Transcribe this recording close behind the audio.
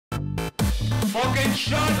fucking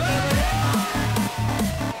shut!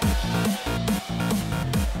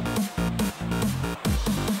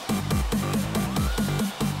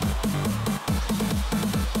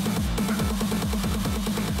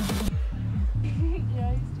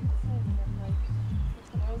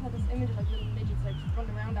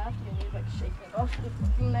 Shaking it off the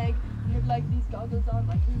fucking leg and with like these goggles on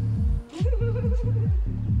like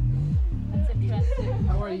that's interesting.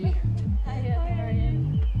 How are you? Hiya, how are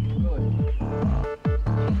you? Good.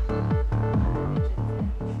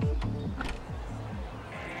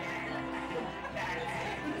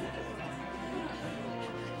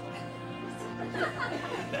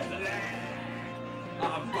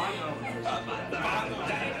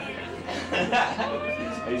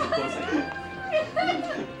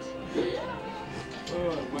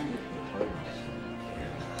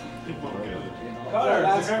 Conor,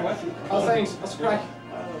 lads. How's things? What's the crack?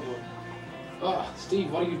 Oh,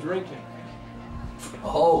 Steve, what are you drinking?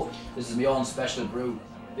 Oh, this is my own special brew.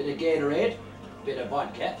 Bit of Gatorade, bit of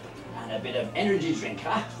vodka, and a bit of energy drink,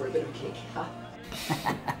 huh? For a bit of a kick, huh?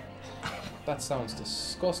 That sounds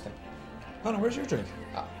disgusting. Conor, where's your drink?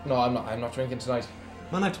 No, I'm not drinking tonight.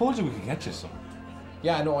 Man, I told you we could get you some.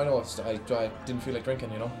 Yeah, I know. I didn't feel like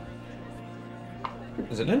drinking, you know.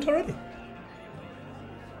 Is it Lent already?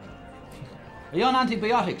 Are you on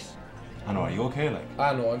antibiotics? I know, are you okay, like?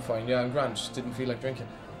 No, I'm fine. Yeah, I'm grand. Just didn't feel like drinking.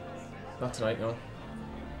 Not tonight, no.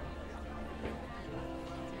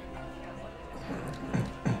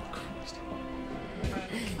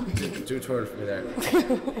 do a twirl for me there.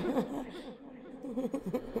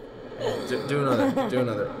 do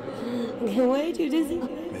another. Way too dizzy.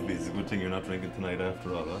 Maybe it's a good thing you're not drinking tonight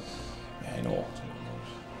after all, huh? Yeah, I know.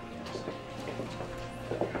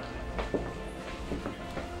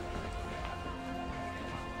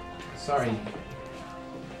 Sorry.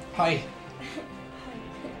 Hi.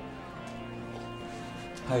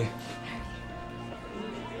 Hi.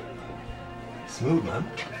 Smooth, man.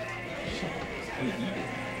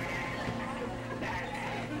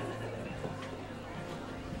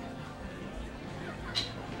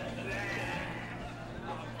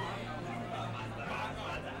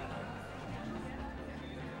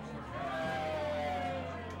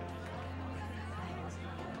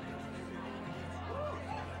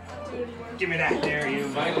 Give me that there, you.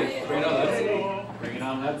 Finally, bring it on, lads. Bring it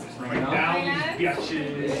on, lads. Bring it on. Down,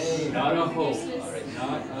 bitches. Not a hole. Alright,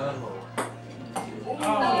 not a hole. Oh,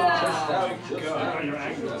 God, your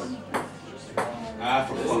ankles. Ah,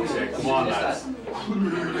 for fuck's sake, come on, lads.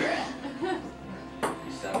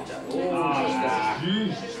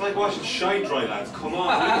 It's like watching shite dry, lads. Come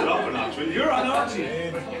on, lift it up a notch, will you? You're on naughty.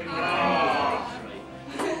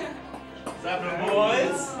 What's happening,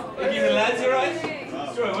 boys? How you keeping, lads? You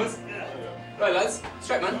alright? Sure, boys. Right, lads.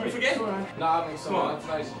 Straight, man. You forget? No, I'm not so on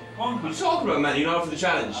tonight. What are you talking about, man? You're not up for the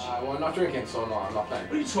challenge. Well, I'm not drinking, so no, I'm not playing.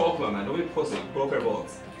 What are you talking about, man? Don't be a pussy. Go up your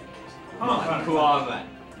balls. Come on, Come on, man.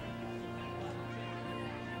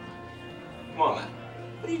 Come on, man.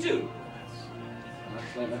 What are you doing? I'm not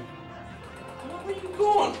playing, man. Where are you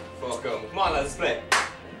going? Fuck him. Come on, let's play.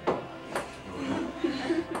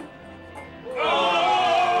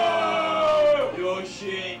 Oh! Yo,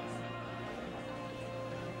 shit.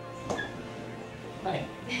 Hey.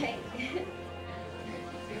 Hey. You're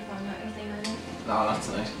fine, not anything on it? No, not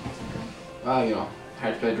tonight. Well, you know,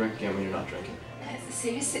 hard to play a drink game when you're not drinking.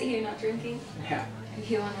 Seriously, you're not drinking? Yeah. Are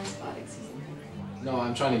you on antibiotics or something? No,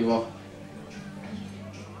 I'm trying to give up.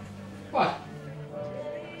 What?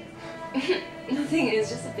 Nothing, it's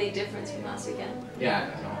just a big difference from last weekend.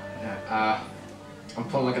 Yeah, I know. Yeah. I'm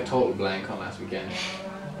pulling like a total blank on last weekend.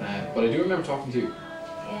 But I do remember talking to you.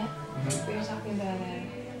 Yeah? We were talking about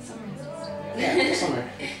summer and stuff. Yeah, summer.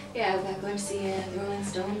 Yeah, about going to see the Rolling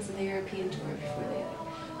Stones on the European tour before they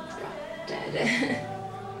dropped dead.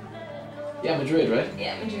 Yeah, Madrid, right?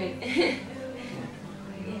 Yeah, Madrid. Yeah.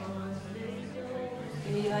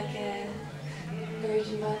 Maybe like a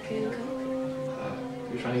virgin vodka and coke.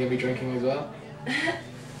 You're trying to get me drinking as well?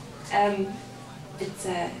 It's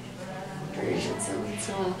a version, so it's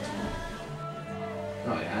not alcohol.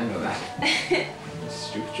 Oh yeah, I know that.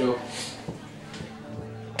 Stupid joke.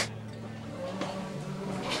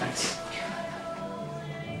 Thanks.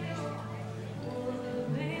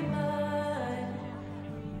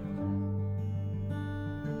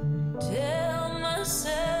 Tell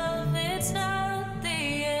myself it's not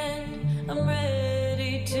the end. I'm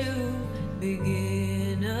ready to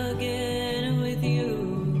begin again with you.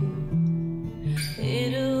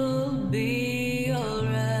 It'll be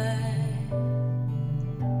alright.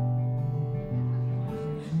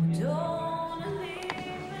 Don't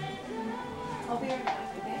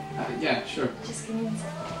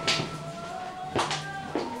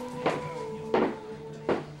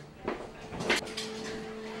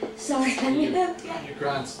Sorry, let me help you. You're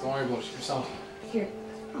grand, don't worry about it yourself. Here,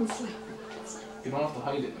 I'll slap. You don't have to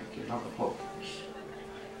hide it, like you're not the Pope.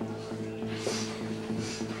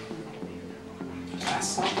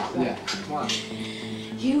 Yes. Yeah, come on.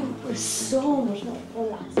 You were so much more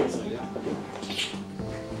relaxed. Yeah.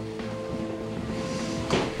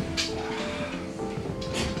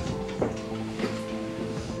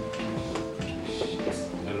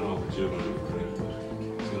 I don't know what you're going to do with drink, but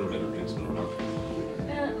it's going to better drinks than rock.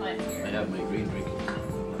 I have my green drink.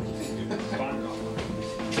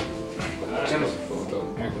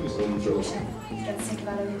 Get sick of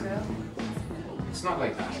that other girl. It's not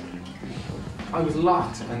like that. I was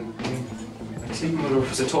locked and like, sleeping with her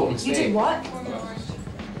was a total mistake. You did what?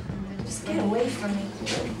 Just get away from me.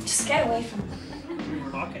 Just get away from me.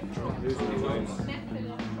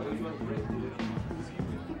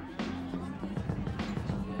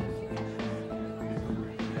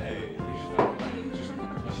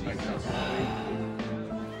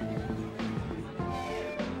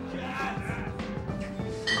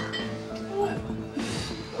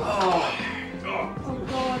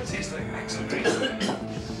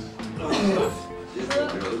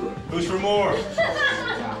 Who's for more?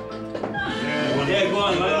 Yeah, go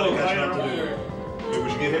on, I know. Catch up to do. We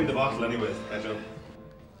should give him the bottle anyway. Catch up.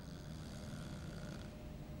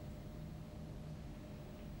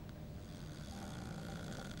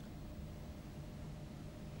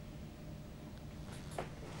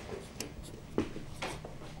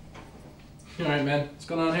 You alright, man? What's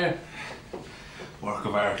going on here? Work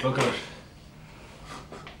of art, look at it.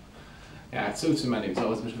 Yeah, it suits him anyway. He's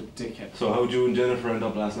always a bit of a dickhead. So how'd you and Jennifer end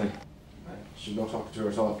up last night? She's not talking to her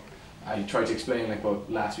at all. I tried to explain like about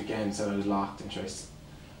last weekend, said I was locked, and I was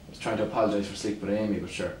trying to apologise for sleeping with Amy, but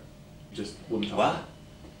sure, she just wouldn't talk. What?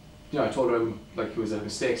 Yeah, I told her like it was a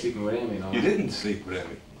mistake sleeping with Amy and all You that. didn't sleep with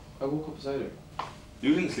Amy. I woke up beside her.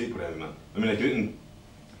 You didn't sleep with Amy, man. I mean, like, you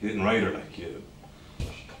didn't ride her, like,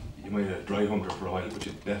 you might have dry humped her for a while, but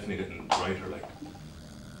you definitely didn't ride her, like.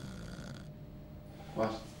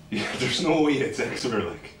 What? Yeah, there's no way you had sex with her,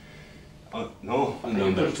 like. No, I'm You down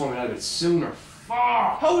could there. have told me that a bit sooner.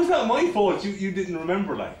 Fuck! How is that my fault? You didn't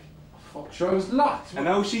remember, like. Fuck, sure I was locked. And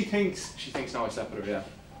now she thinks. She thinks now I slept with her, yeah.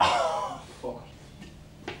 Fuck.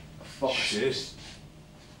 Fuck. Shit.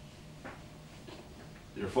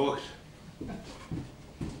 You're fucked.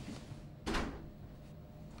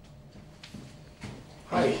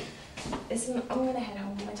 Hi. Listen, I'm gonna head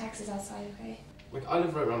home. My taxi's outside, okay? Like, I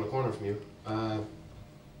live right around the corner from you.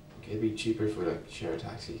 Okay, it'd be cheaper if we like share a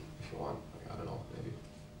taxi if you want. Like, I don't know, maybe.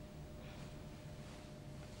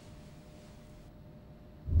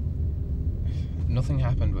 Nothing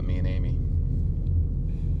happened with me and Amy.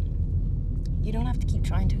 You don't have to keep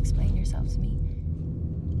trying to explain yourself to me.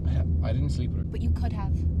 I didn't sleep with her. But you could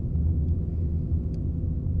have.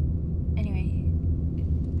 Anyway,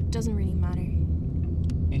 it doesn't really matter.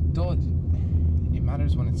 It does. It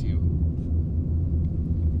matters when it's you.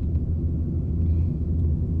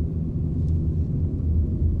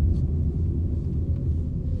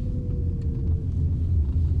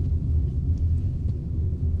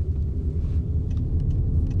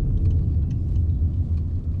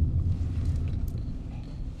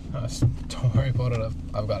 Don't worry about it.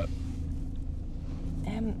 I've got it.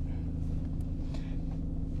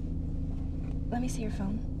 Let me see your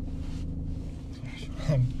phone.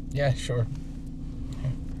 Yeah, sure.